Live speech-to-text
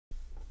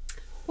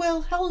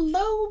Well,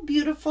 hello,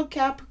 beautiful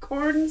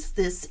Capricorns.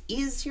 This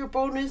is your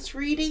bonus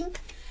reading.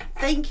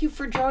 Thank you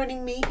for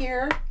joining me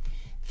here.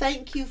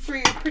 Thank you for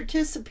your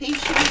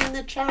participation in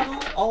the channel,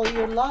 all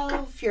your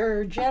love,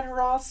 your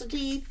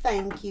generosity.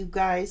 Thank you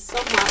guys so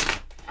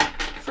much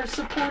for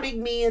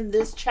supporting me in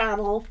this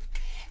channel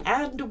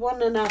and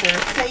one another.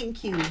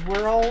 Thank you.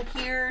 We're all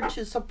here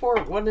to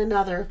support one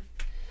another.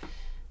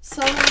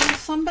 So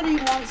somebody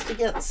wants to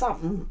get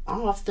something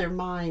off their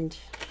mind.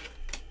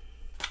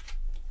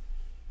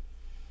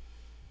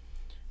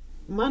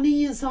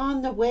 Money is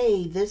on the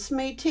way. This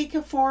may take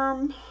a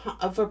form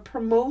of a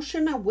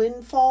promotion, a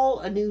windfall,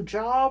 a new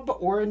job,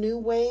 or a new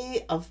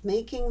way of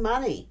making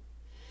money.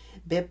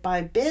 Bit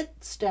by bit,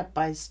 step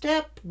by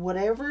step,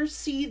 whatever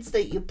seeds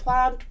that you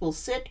plant will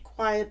sit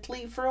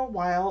quietly for a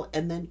while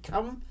and then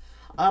come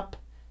up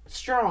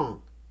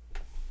strong.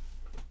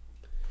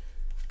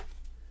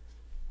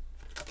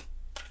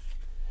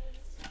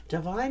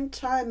 Divine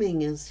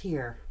timing is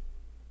here.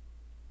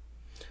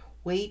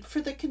 Wait for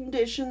the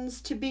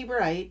conditions to be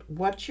right.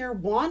 What you're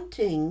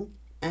wanting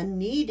and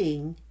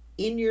needing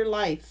in your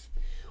life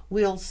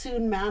will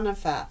soon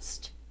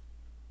manifest.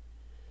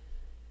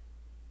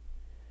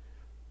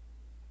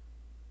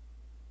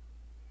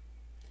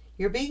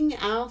 You're being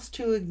asked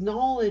to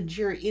acknowledge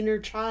your inner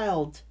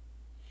child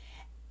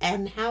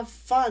and have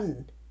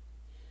fun.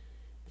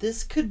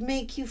 This could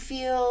make you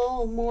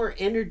feel more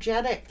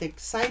energetic,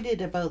 excited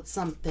about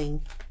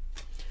something.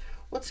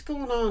 What's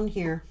going on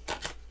here?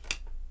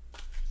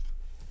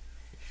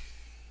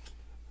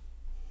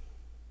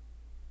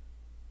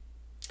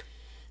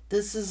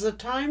 This is a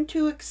time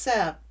to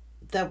accept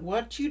that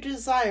what you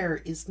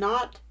desire is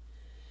not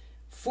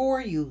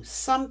for you.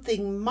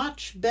 Something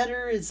much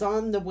better is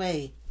on the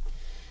way.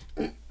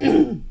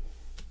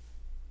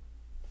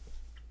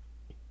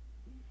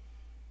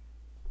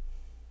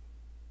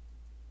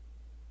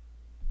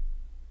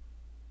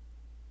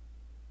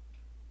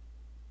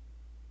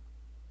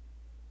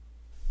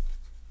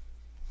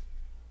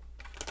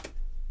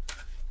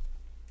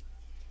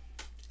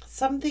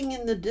 Something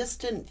in the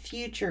distant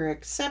future.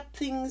 Accept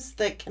things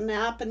that can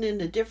happen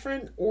in a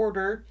different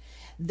order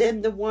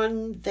than the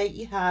one that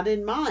you had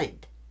in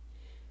mind.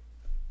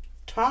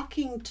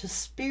 Talking to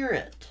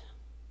spirit.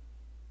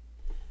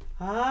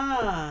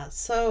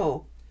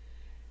 So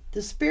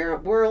the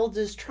spirit world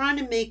is trying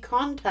to make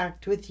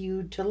contact with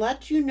you to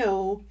let you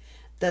know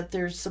that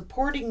they're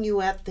supporting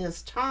you at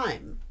this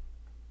time.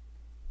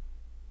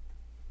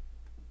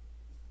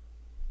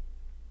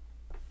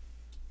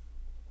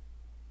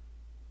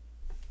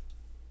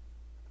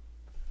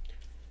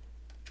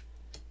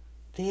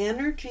 The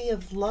energy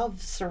of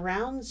love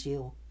surrounds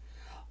you.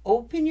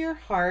 Open your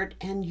heart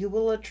and you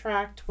will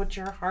attract what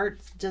your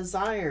heart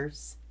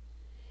desires.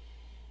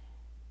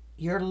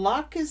 Your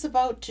luck is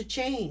about to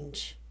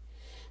change.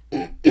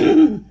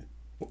 There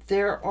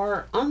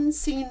are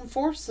unseen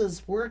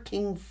forces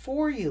working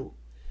for you,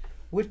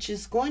 which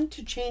is going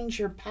to change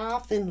your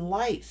path in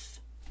life.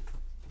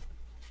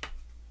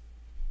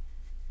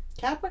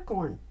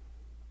 Capricorn.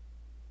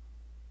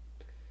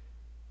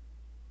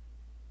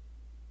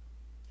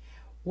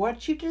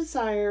 What you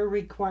desire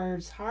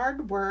requires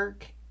hard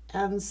work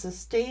and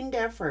sustained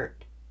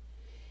effort.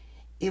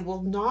 It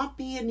will not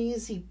be an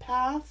easy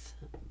path,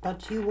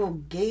 but you will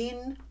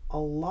gain a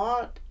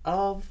lot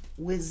of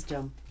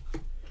wisdom.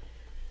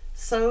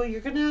 So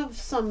you're going to have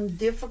some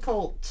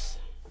difficult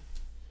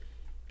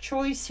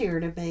choice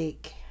here to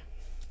make.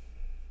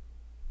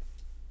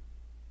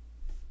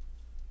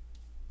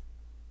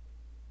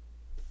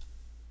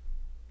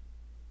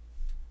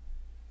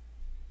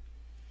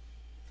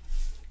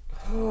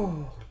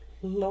 Oh,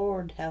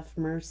 Lord have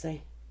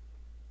mercy.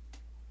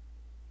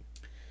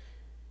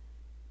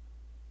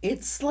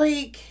 It's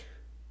like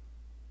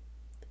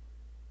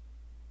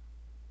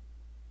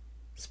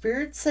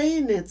Spirit's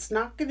saying it's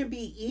not going to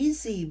be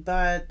easy,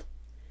 but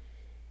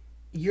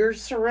you're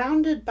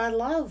surrounded by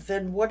love,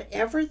 and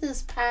whatever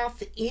this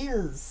path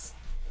is,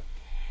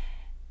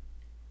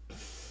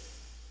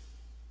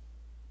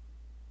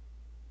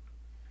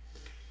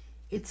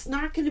 it's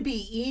not going to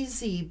be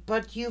easy,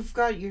 but you've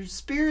got your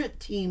spirit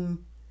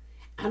team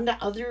and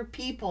other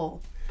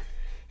people.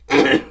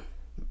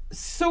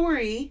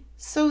 Sorry,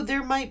 so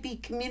there might be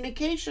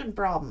communication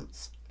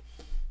problems.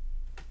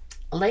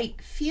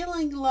 Like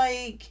feeling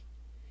like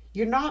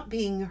you're not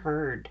being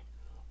heard,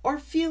 or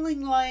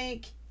feeling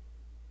like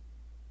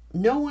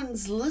no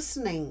one's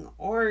listening,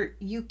 or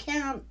you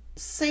can't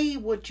say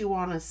what you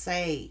want to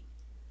say,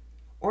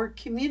 or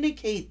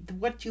communicate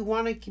what you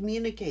want to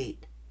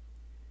communicate.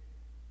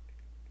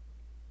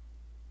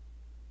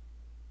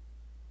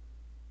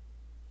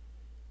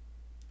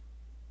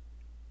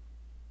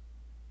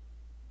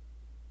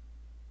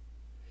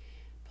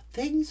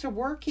 Things are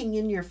working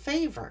in your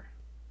favor.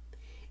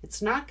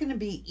 It's not going to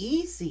be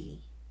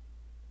easy,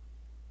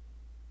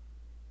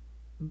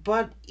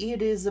 but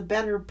it is a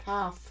better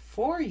path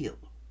for you.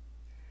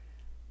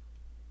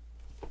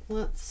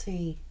 Let's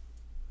see.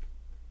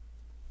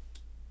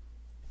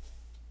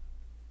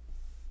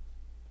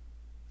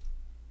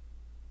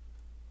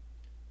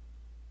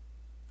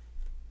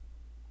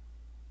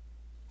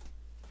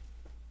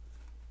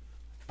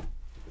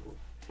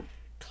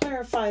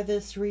 clarify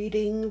this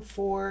reading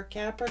for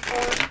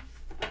Capricorn.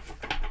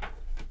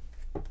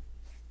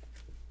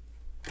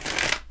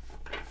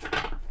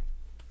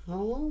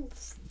 Oh,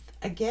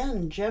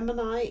 again,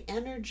 Gemini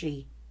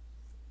energy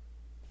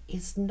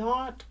is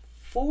not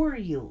for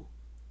you.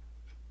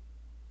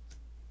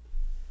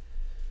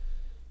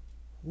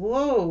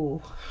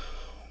 Whoa.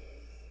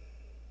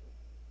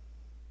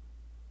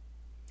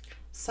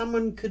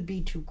 Someone could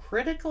be too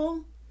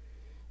critical.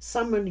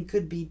 Someone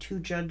could be too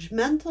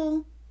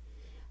judgmental.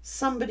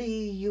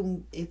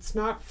 It's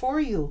not for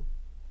you.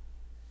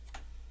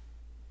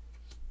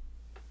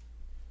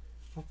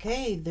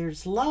 Okay,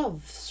 there's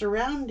love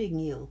surrounding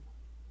you.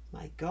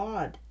 My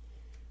God.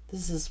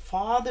 This is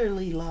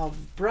fatherly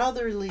love,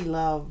 brotherly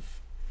love.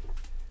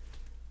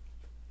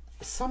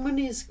 Someone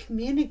is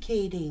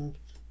communicating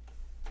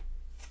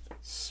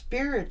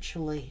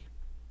spiritually.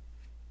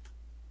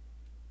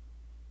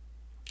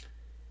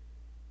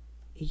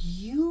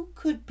 You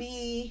could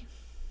be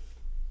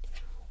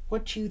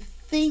what you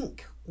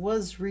think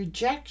was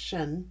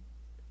rejection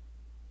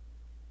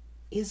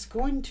is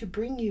going to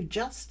bring you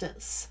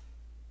justice.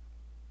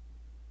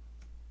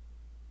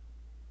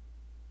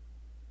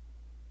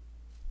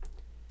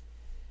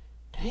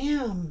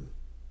 Damn.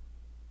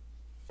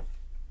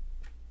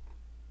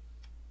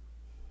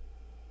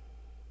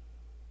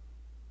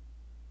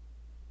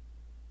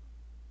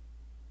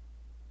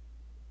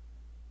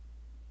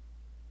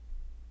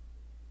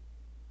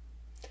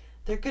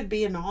 There could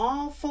be an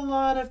awful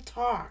lot of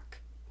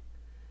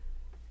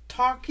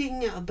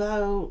talking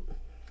about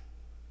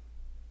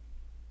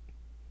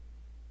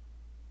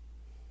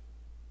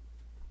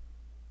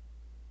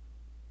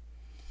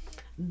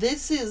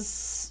this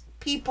is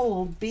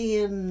people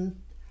being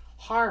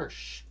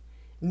harsh,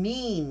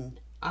 mean,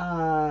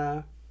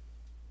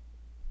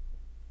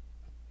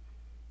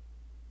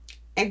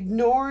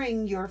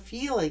 ignoring your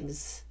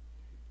feelings.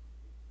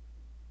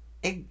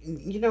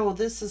 You know,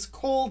 this is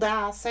cold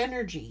ass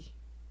energy.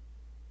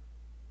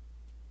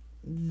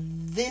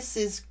 This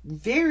is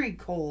very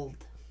cold.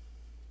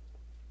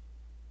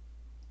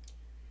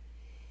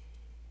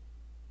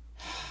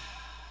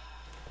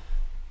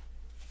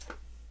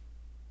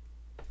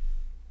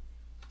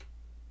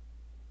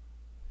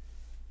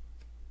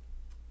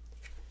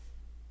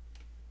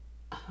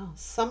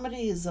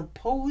 Somebody is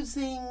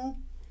opposing.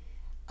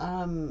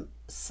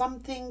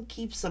 Something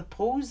keeps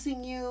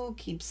opposing you,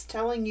 keeps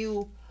telling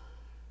you,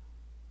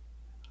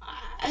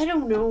 I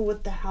don't know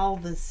what the hell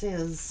this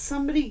is.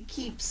 Somebody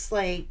keeps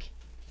like,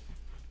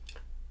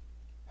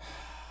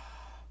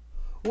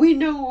 we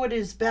know what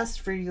is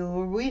best for you,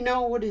 or we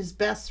know what is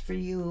best for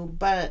you,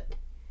 but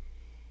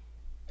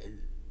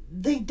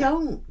they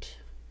don't.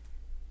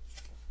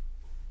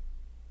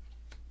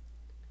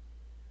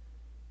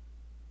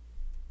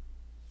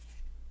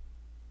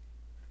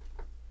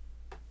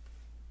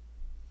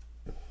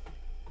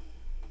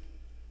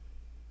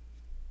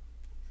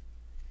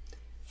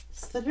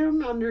 They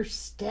don't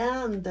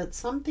understand that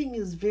something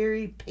is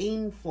very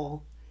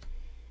painful.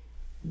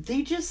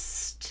 They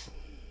just,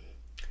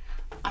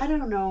 I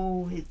don't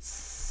know, it's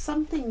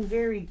something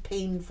very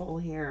painful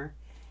here.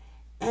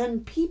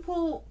 And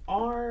people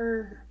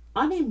are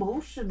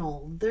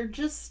unemotional. They're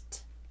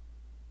just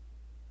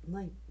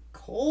like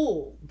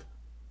cold.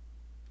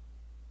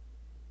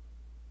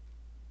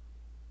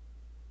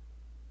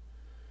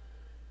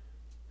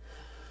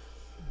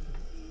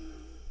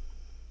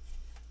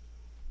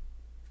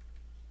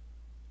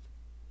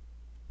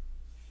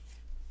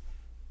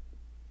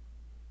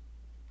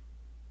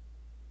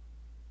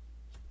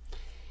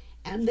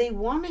 And they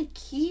want to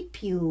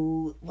keep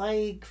you,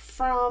 like,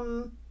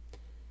 from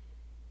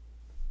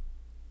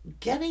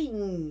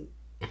getting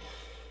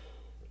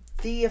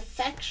the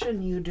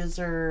affection you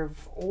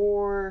deserve,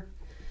 or,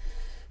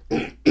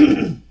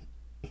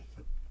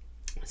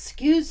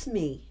 excuse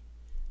me,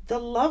 the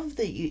love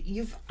that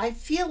you've, I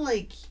feel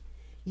like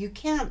you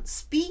can't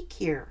speak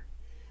here.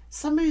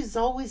 Somebody's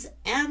always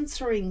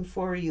answering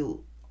for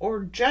you,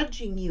 or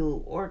judging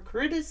you, or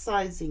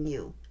criticizing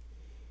you,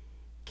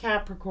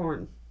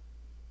 Capricorn.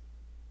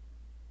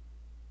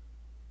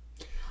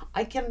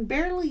 I can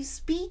barely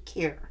speak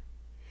here.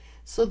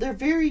 So they're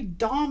very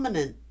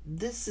dominant.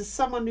 This is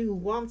someone who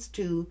wants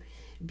to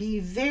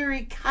be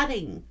very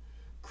cutting,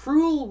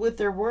 cruel with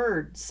their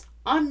words,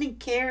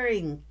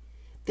 uncaring.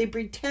 They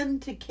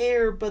pretend to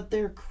care, but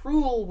they're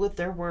cruel with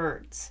their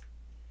words.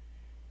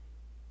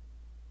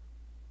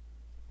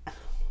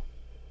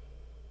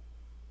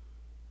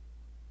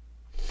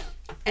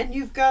 And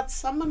you've got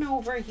someone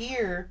over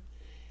here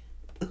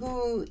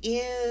who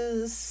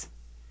is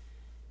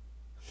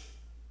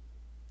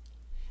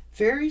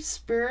very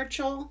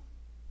spiritual,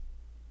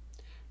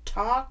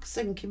 talks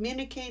and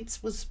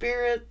communicates with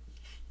spirit,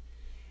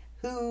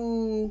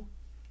 who,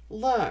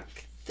 look,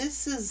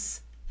 this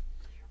is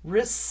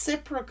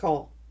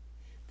reciprocal.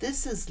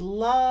 This is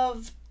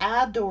love,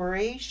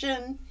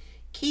 adoration,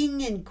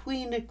 King and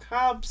Queen of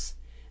Cups,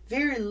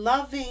 very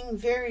loving,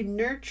 very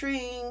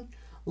nurturing.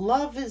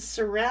 Love is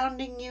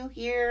surrounding you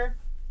here.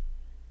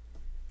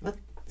 But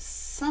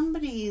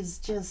somebody is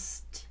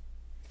just,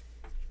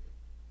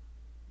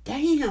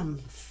 Damn,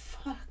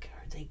 fuck,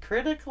 are they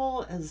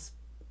critical as...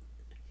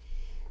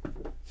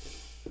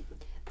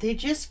 They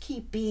just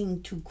keep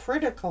being too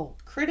critical,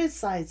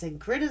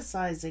 criticizing,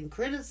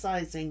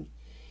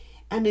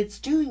 and it's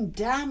doing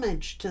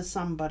damage to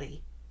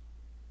somebody.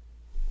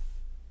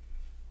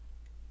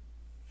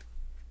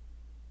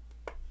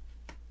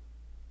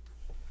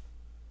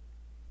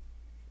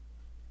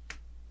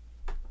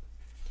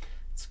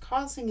 It's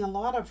causing a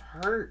lot of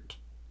hurt.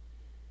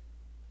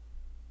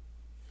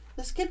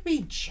 This could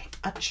be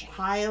a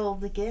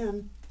child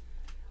again,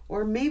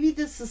 or maybe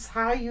this is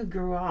how you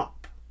grew up.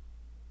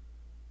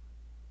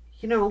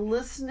 You know,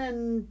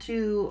 listening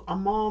to a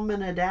mom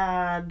and a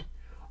dad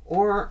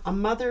or a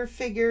mother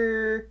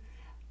figure.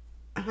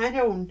 I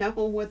don't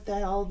know what the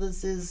hell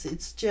this is.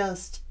 It's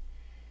just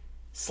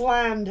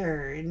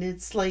slander. And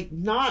it's like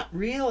not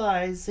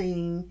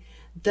realizing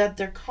that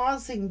they're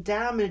causing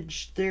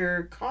damage.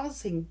 They're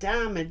causing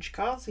damage.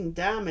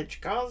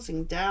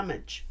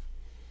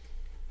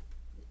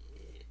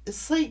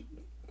 It's like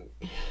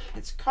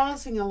it's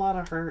causing a lot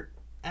of hurt.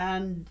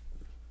 And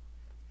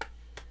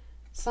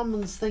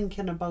someone's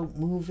thinking about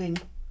moving.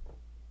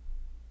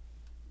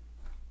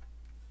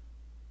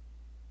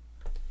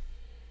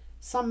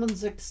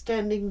 Someone's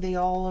extending the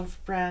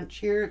olive branch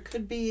here. It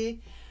could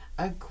be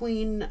a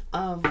Queen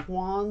of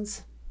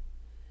Wands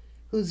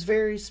who's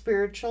very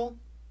spiritual.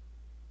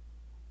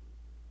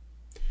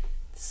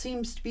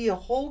 Seems to be a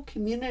whole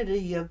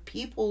community of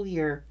people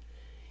here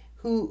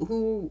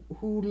who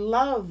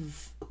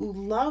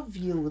love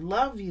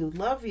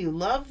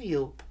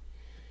you.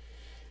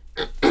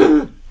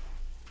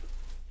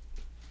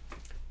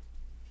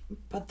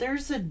 But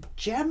there's a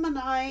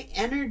Gemini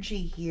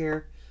energy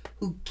here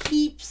who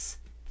keeps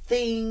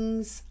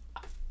things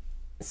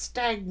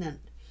stagnant,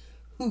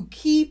 who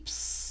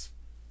keeps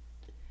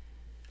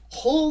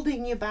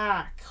holding you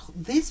back.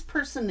 This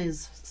person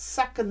is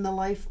sucking the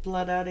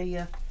lifeblood out of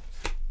you.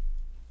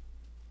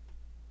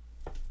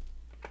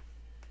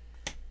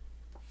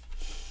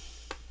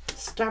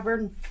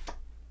 Stubborn.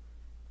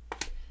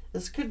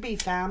 This could be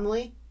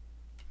family.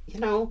 You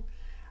know,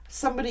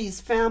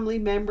 somebody's family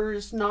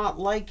members not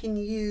liking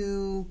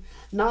you,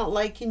 not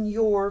liking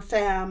your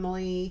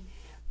family,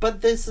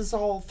 but this is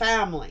all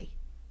family.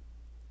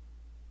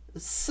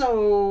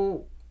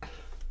 So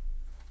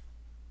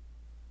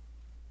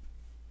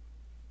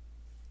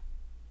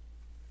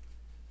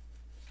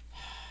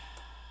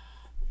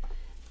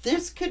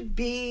this could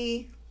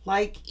be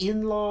like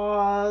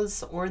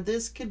in-laws, or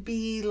this could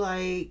be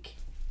like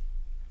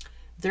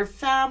their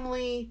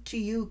family to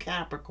you,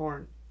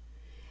 Capricorn.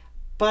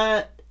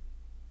 But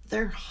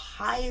they're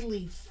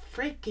highly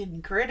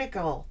freaking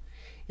critical.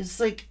 It's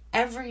like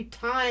every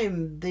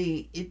time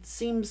it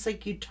seems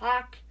like you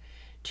talk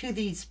to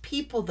these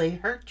people, they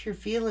hurt your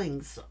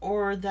feelings,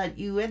 or that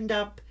you end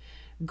up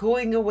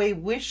going away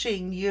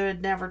wishing you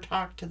had never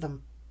talked to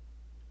them.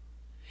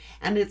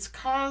 And it's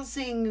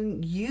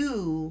causing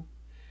you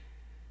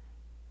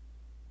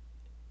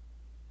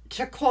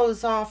to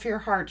close off your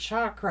heart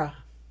chakra.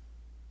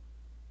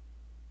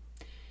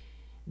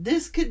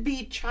 This could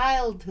be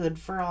childhood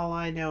for all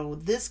I know.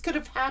 This could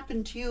have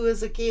happened to you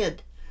as a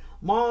kid.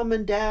 Mom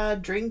and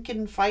dad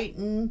drinking,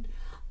 fighting.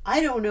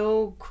 I don't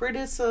know.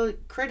 Criticism.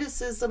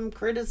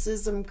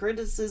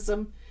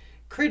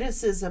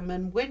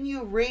 And when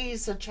you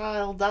raise a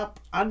child up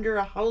under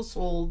a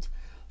household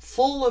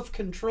full of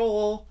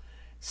control,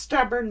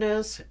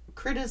 stubbornness,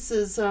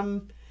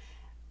 criticism,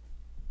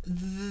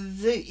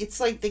 it's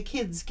like the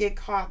kids get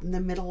caught in the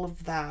middle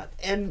of that.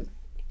 And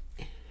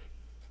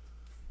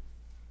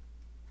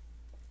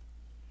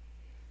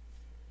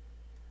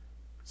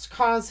it's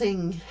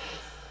causing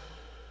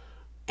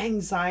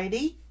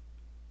anxiety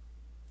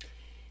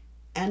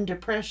and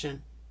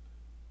depression.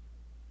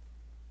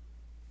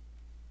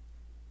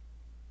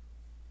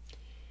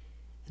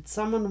 And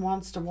someone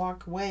wants to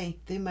walk away.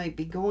 They might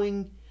be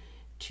going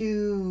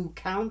to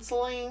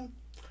counseling,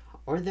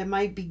 or they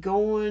might be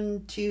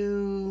going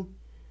to...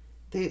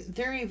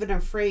 They're even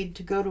afraid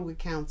to go to a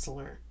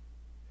counselor.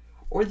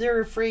 Or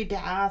they're afraid to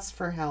ask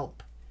for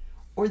help.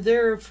 Or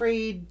they're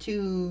afraid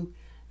to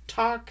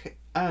talk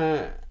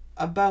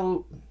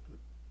about...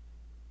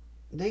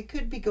 They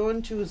could be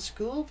going to a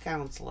school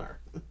counselor.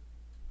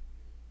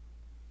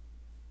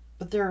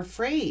 But they're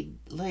afraid.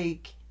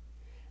 Like,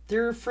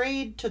 they're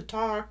afraid to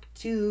talk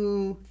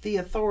to the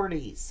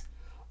authorities.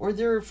 Or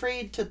they're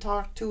afraid to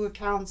talk to a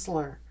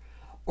counselor.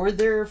 Or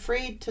they're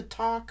afraid to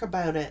talk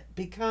about it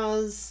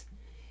because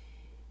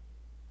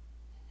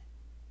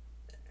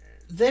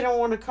they don't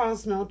want to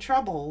cause no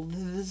trouble.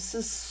 This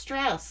is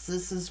stress.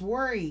 This is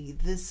worry.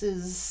 This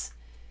is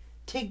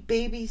take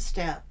baby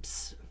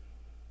steps.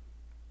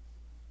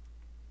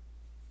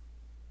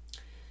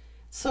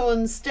 So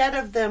instead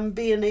of them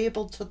being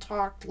able to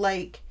talk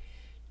like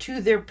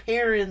to their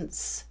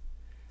parents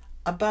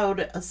about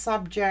a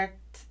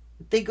subject,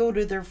 they go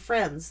to their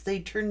friends. They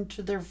turn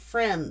to their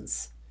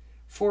friends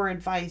for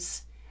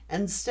advice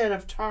instead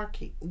of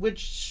talking,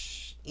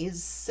 which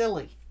is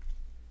silly.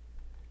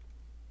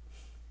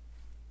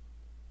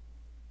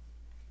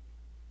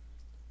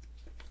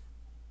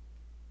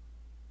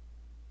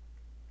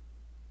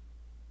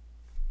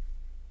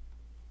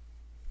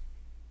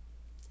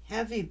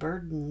 Heavy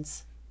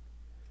burdens.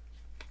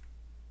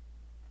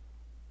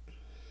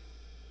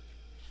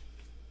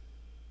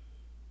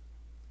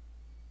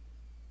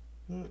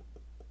 This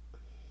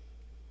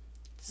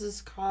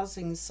is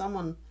causing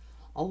someone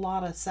a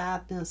lot of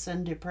sadness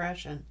and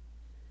depression.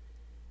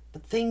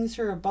 But things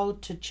are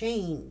about to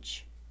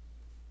change.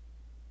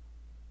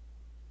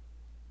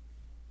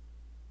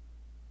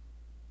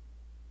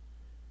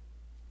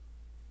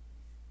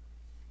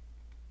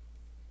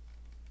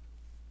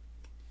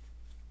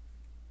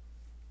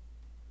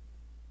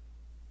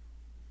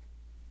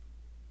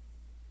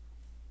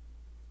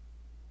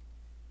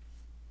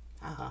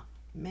 Ah,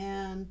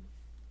 man.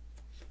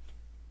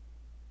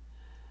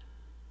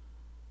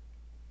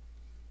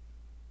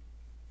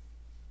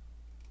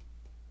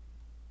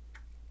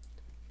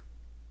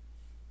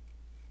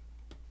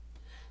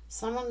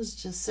 Someone's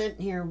just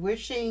sitting here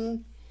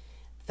wishing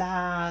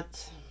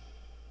that,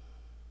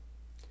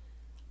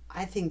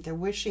 I think they're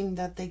wishing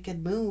that they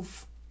could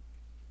move.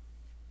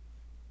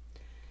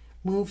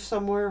 Move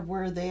somewhere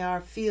where they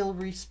feel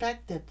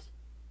respected.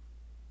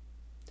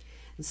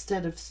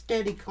 Instead of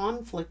steady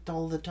conflict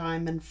all the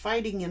time and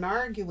fighting and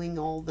arguing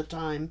all the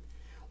time.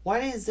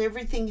 Why does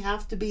everything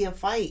have to be a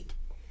fight?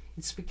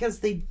 It's because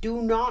they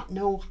do not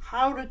know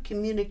how to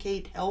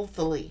communicate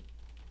healthily.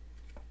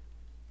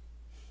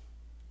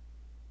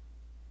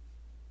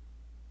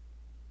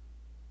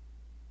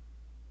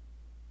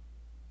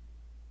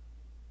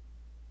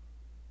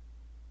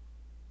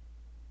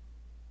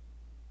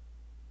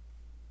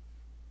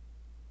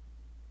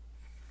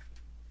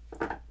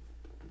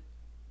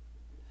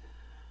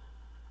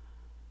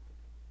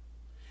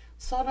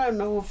 So I don't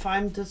know if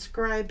I'm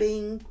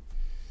describing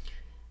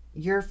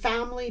your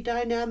family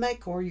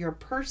dynamic or your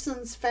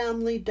person's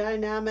family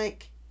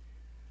dynamic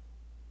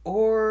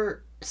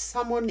or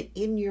someone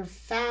in your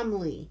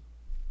family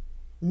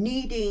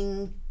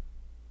needing,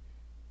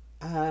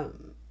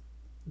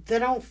 they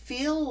don't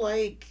feel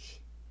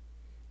like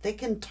they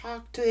can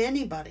talk to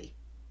anybody.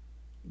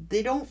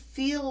 They don't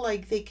feel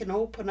like they can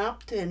open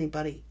up to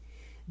anybody.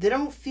 They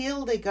don't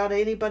feel they got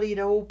anybody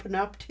to open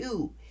up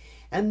to.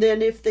 And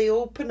then if they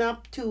open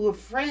up to a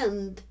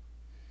friend,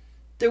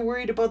 they're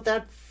worried about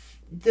that,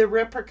 the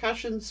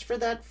repercussions for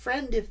that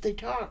friend if they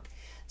talk.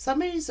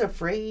 Somebody's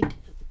afraid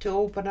to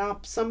open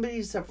up.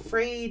 Somebody's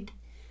afraid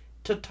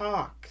to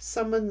talk.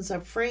 Someone's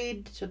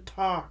afraid to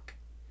talk.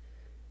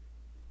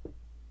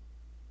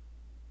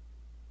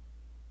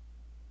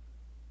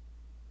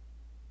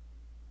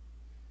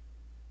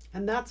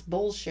 And that's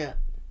bullshit.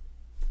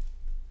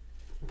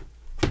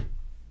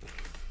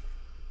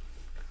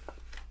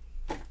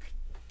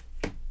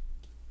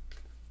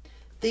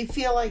 They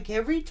feel like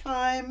every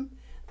time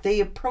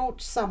they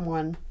approach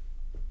someone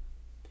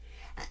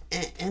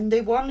and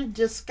they want to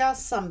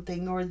discuss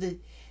something, or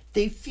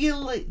they feel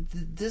like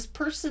this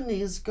person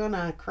is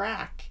gonna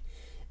crack.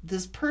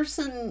 This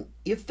person,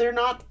 if they're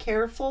not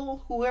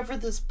careful, whoever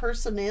this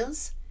person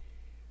is,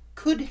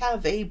 could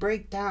have a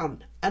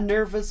breakdown, a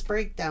nervous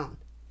breakdown.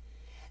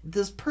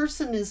 This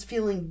person is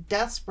feeling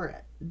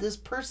desperate. This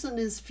person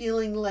is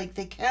feeling like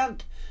they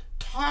can't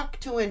talk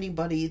to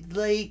anybody.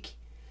 Like,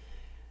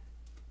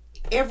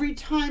 every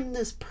time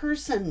this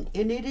person,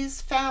 and it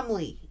is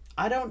family,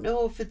 I don't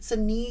know if it's a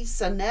niece,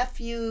 a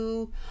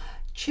nephew,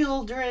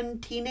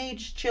 children,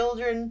 teenage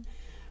children,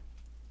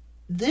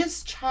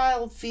 this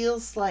child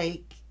feels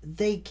like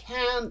they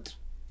can't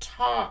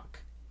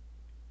talk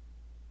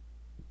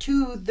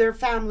to their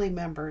family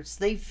members.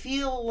 They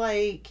feel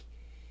like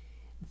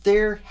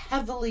they're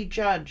heavily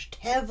judged,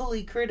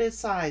 heavily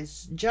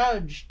criticized,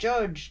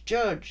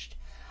 judged.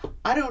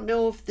 I don't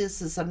know if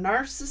this is a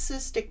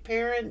narcissistic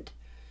parent.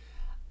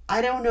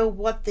 I don't know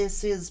what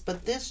this is,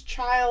 but this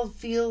child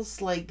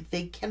feels like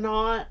they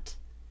cannot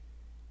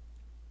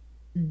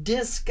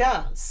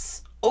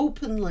discuss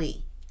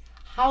openly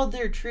how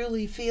they're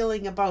truly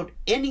feeling about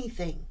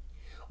anything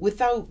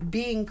without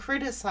being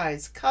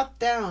criticized, cut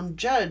down,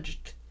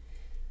 judged,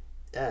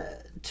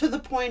 to the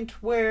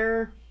point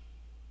where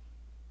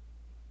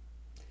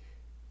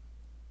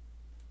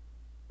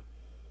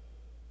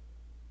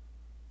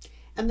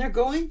and they're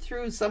going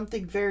through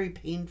something very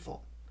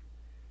painful.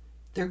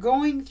 They're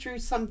going through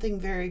something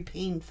very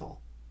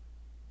painful.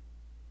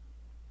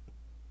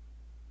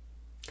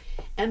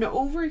 And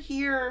over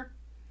here,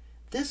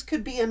 this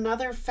could be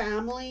another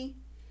family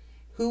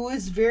who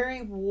is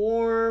very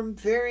warm,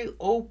 very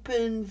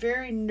open,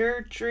 very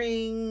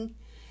nurturing.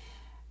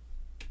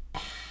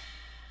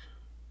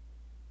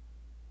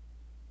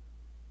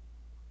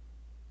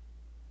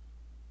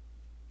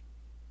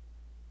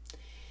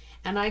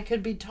 And I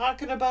could be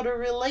talking about a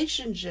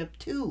relationship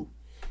too.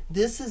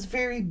 This is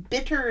very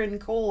bitter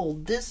and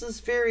cold. This is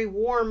very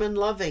warm and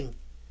loving.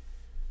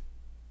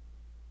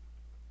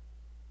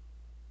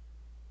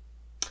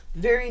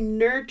 Very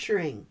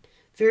nurturing,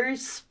 very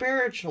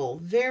spiritual,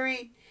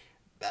 very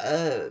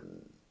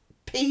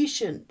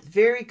patient,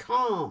 very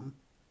calm.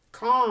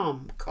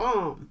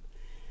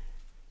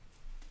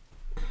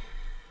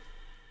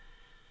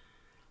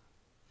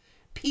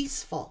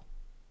 Peaceful.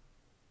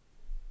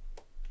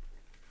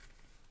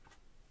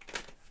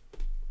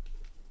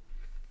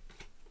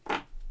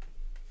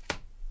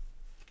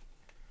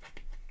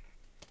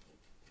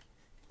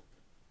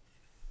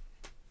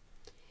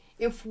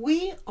 If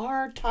we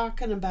are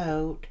talking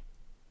about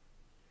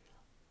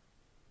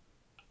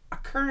a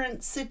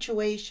current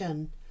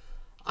situation,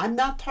 I'm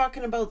not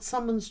talking about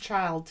someone's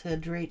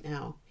childhood right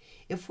now.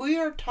 If we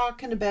are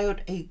talking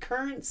about a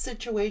current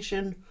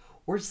situation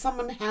where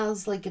someone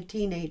has like a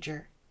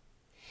teenager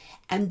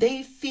and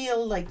they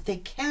feel like they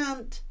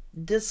can't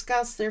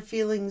discuss their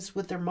feelings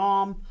with their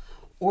mom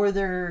or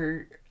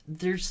their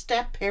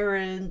step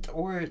parent,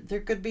 or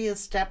there could be a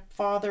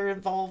stepfather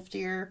involved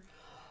here,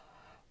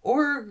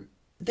 or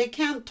they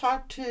can't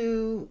talk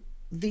to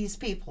these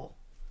people,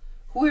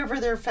 whoever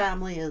their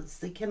family is,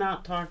 they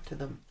cannot talk to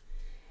them.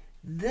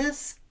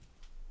 This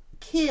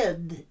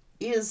kid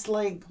is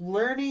like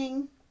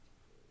learning,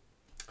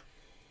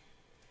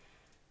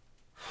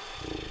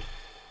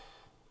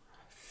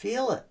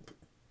 feel it.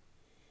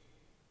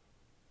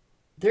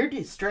 They're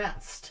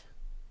distressed.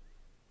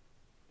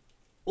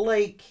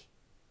 Like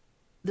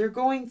they're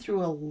going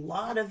through a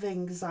lot of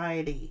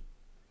anxiety.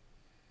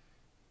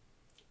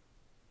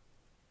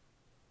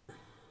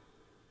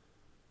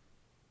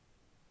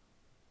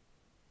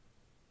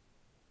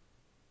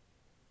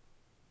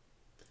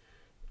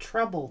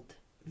 Troubled,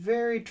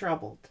 very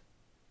troubled,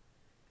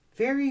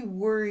 very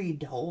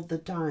worried all the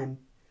time,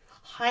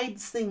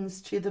 hides things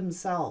to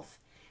themselves,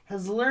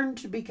 has learned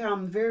to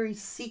become very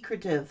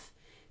secretive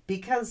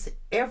because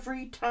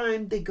every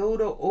time they go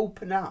to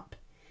open up,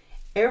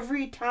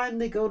 every time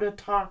they go to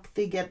talk,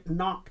 they get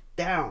knocked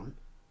down.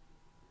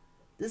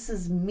 This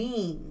is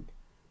mean.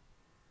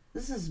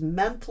 This is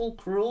mental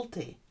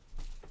cruelty.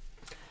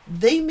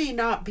 They may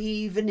not be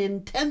even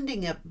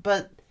intending it,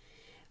 but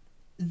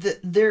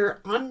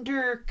they're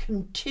under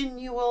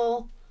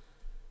continual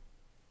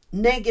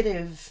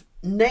negative,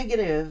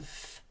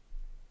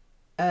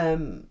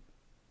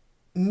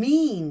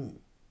 mean,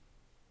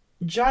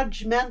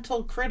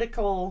 judgmental,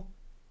 critical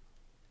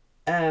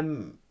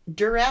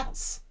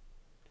duress.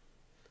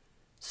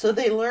 So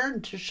they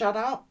learn to shut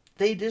up.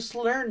 They just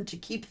learn to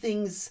keep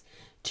things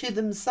to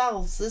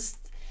themselves. This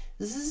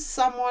is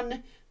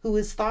someone who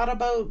has thought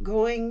about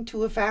going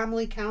to a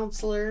family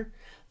counselor,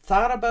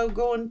 thought about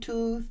going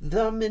to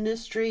the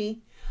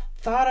ministry,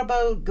 thought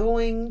about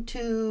going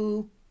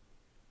to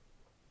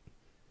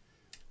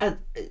a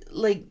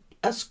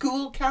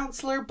school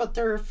counselor, but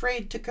they're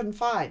afraid to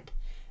confide.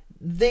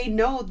 They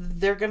know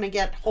they're going to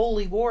get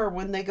holy war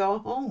when they go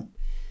home.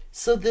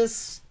 So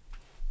this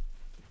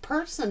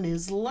person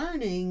is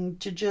learning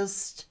to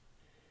just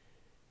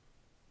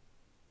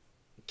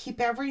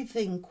keep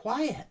everything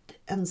quiet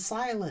and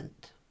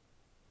silent.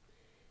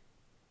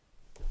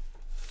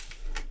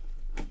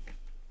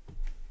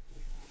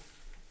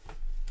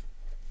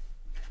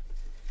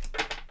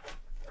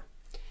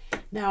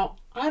 Now,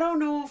 I don't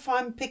know if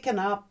I'm picking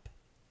up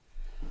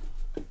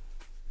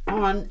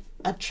on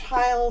a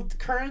child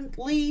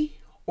currently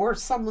or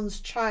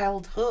someone's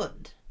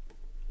childhood.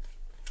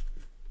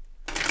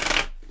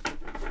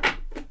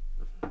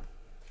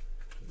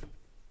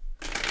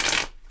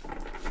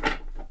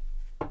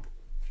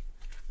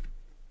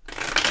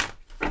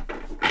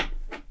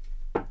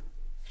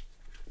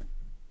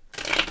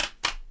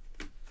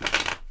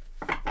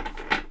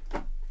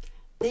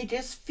 They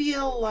just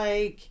feel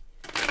like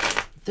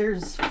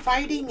there's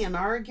fighting and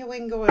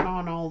arguing going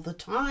on all the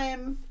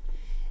time.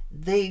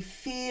 They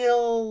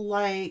feel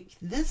like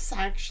this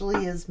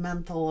actually is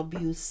mental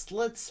abuse.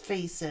 Let's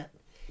face it.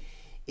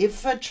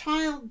 If a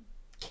child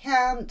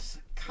can't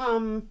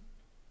come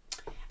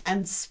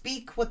and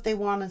speak what they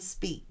want to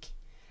speak,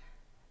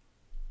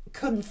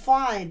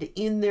 confide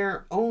in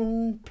their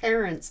own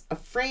parents,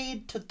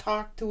 afraid to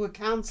talk to a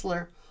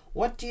counselor,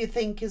 what do you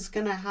think is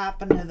going to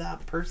happen to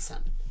that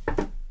person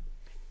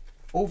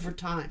over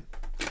time?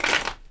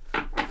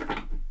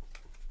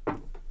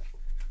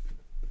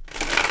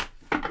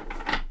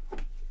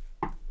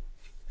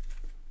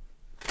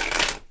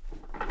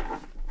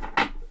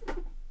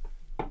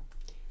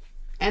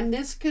 And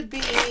this could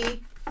be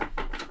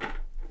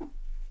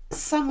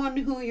someone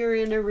who you're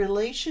in a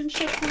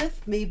relationship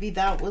with. Maybe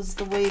that was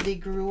the way they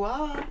grew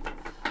up.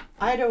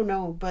 I don't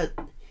know, but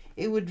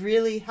it would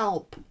really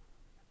help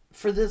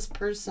for this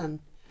person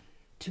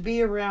to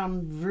be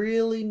around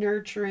really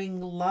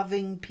nurturing,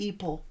 loving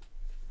people.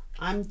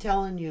 I'm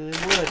telling you,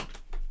 it would.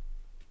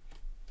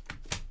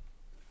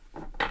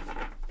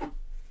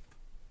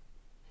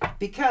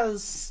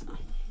 Because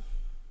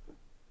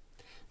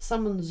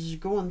someone's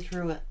going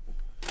through it.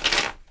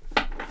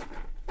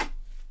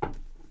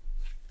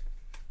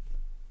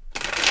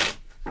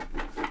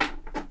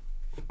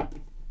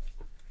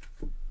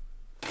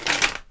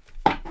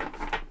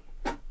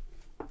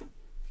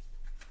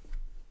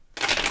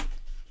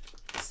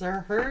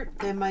 They're hurt.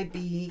 They might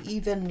be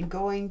even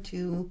going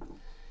to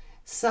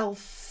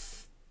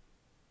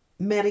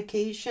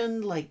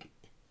self-medication, like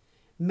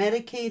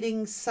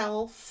medicating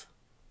self.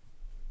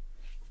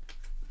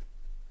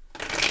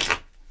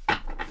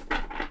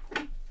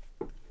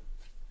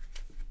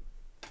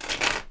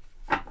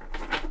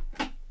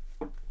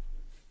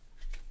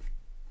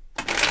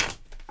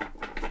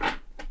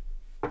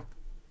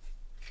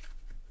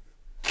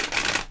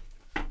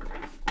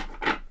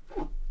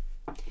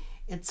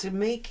 It's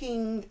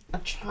making a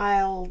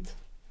child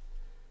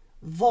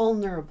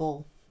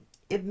vulnerable.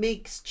 It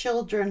makes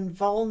children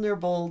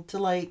vulnerable to,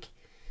 like,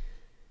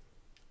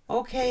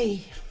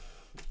 okay,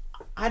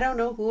 I don't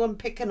know who I'm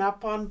picking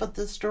up on, but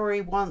the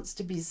story wants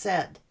to be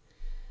said.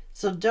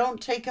 So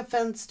don't take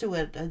offense to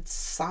it.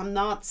 I'm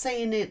not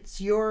saying it's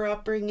your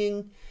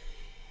upbringing,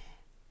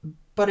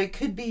 but it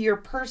could be your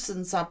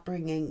person's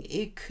upbringing.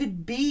 It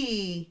could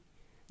be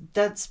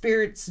that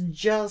Spirit's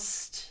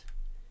just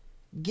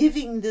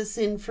giving this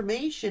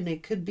information.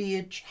 It could be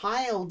a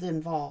child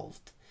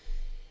involved.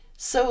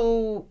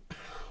 So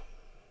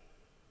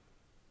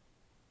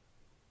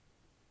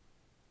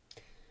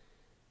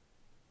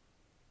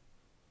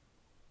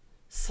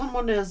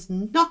someone has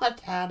not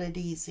had it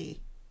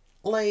easy.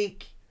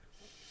 Like,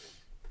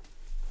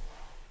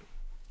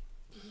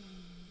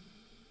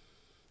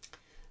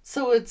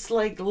 so it's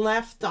like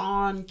left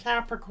on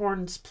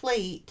Capricorn's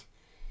plate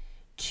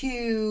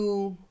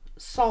to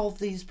solve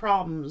these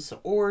problems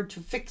or to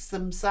fix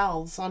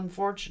themselves,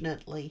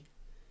 unfortunately.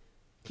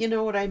 You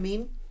know what I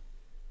mean?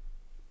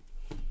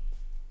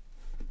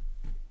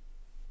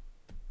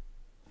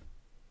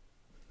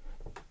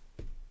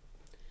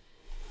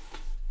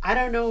 I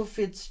don't know if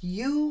it's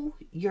you,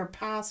 your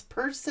past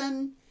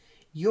person,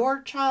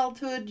 your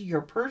childhood,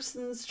 your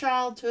person's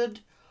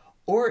childhood,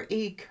 or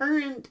a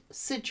current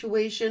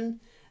situation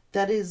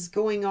that is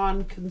going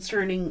on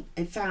concerning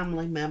a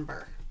family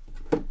member.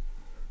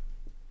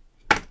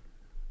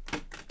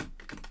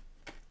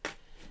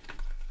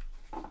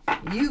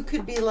 You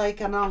could be like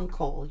an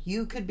uncle.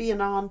 You could be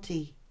an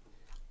auntie.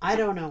 I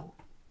don't know.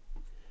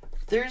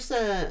 There's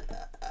a...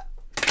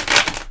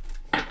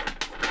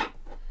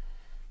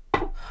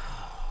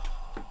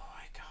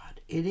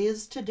 It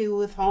is to do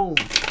with home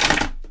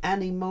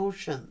and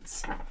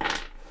emotions.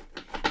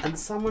 And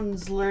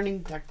someone's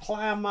learning to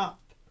clam up,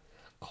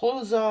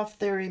 close off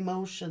their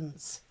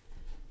emotions,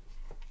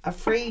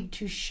 afraid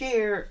to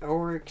share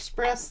or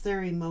express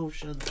their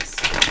emotions.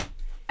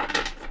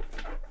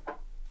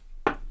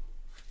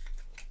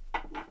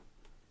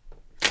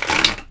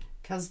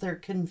 Because they're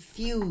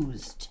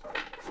confused.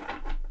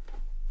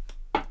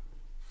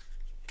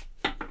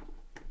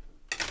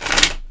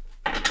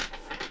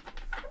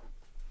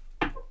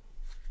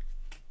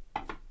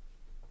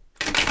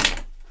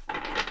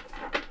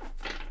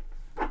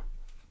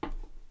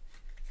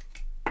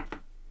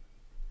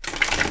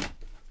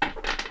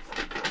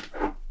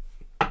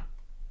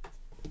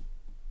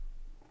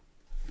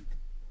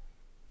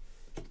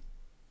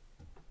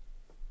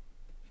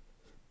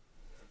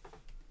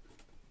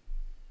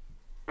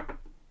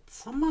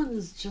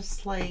 Someone's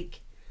just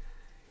like,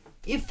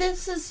 if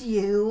this is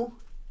you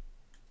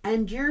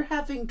and you're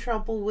having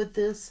trouble with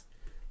this,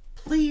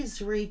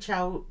 please reach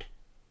out.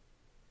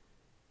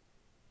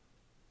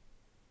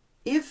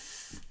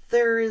 If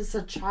there is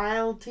a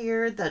child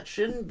here that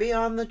shouldn't be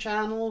on the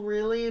channel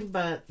really,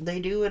 but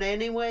they do it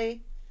anyway,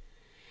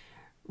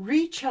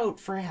 reach out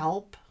for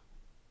help.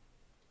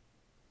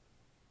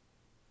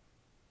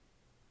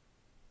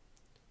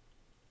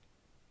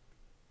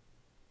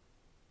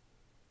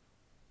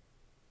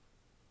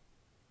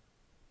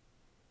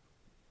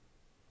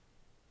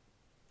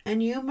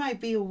 And you might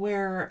be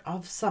aware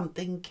of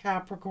something,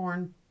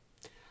 Capricorn,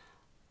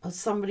 of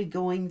somebody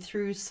going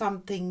through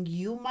something.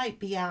 You might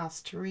be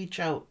asked to reach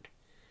out.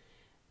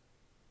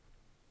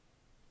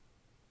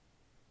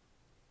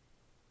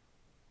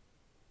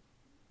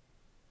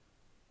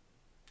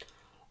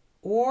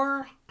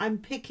 Or I'm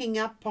picking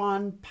up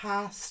on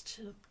past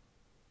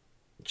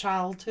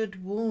childhood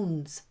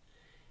wounds.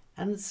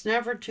 And it's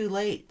never too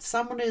late.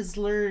 Someone is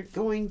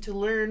going to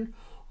learn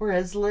or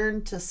has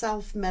learned to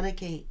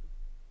self-medicate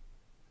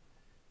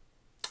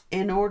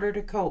in order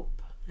to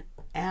cope.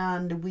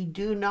 And we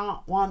do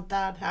not want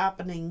that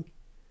happening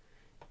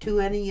to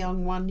any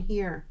young one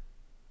here.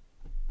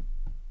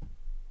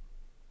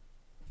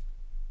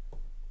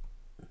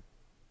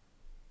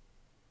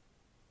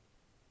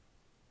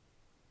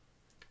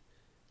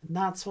 And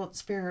that's what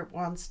Spirit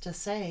wants to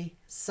say.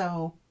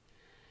 So,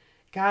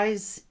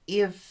 guys,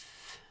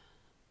 if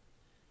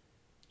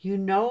you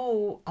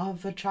know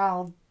of a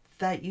child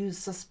that you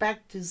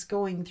suspect is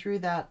going through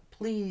that,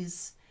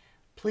 please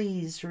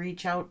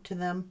reach out to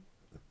them.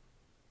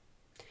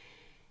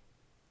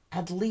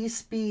 At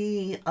least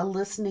be a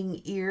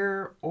listening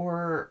ear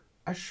or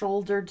a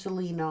shoulder to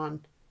lean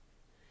on.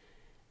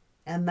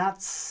 And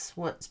that's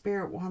what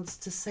Spirit wants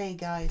to say,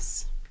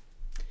 guys.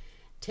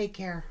 Take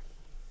care.